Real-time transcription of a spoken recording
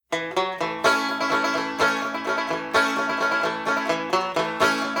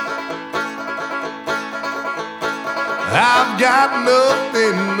got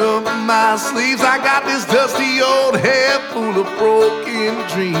nothing up my sleeves. I got this dusty old head full of broken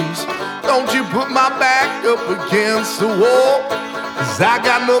dreams. Don't you put my back up against the wall, 'cause I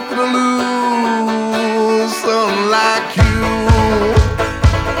got nothing to lose, unlike you.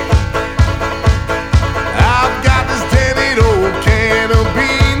 I've got this dented old can of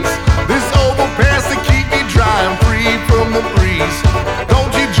beans, this overpass to keep me dry and free from the breeze.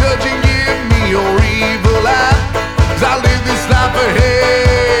 Don't you judge and give me your evil eye, 'cause I live this life of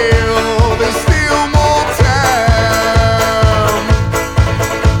hell. There's still more time.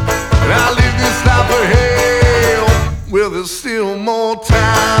 And I live this life of hell. Well, there's still more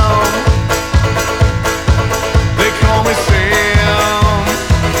time. They call me Sam,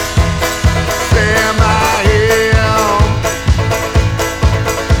 Sam I am.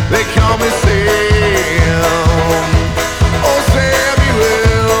 They call me Sam, oh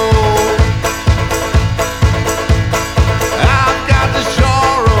Samuel. I've got the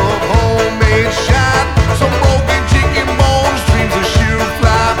jar of homemade shine, some broken chicken bones, dreams of sure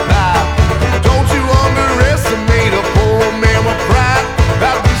fly pie. Don't you underestimate a poor man with pride.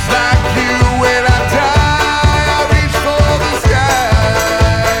 I'll be like you when I die. I reach for the sky.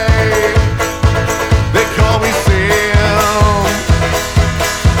 They call me Sam,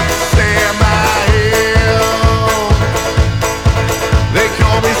 Sam I am. They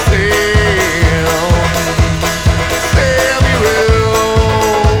call me Sam, Samuel.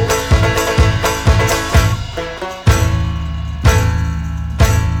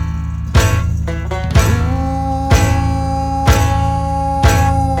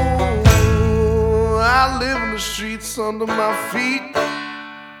 Ooh, I live in the streets under my feet.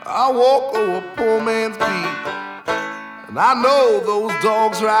 I walk over a poor man's beat. And I know those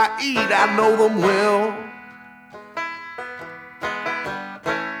dogs where I eat, I know them well.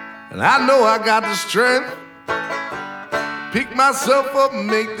 And I know I got the strength to pick myself up and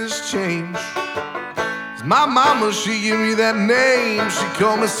make this change. 'Cause my mama, she give me that name. She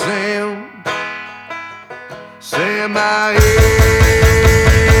called me Sam, Sam I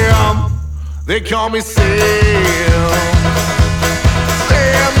am. They call me Sam,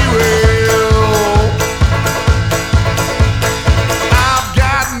 Samuel.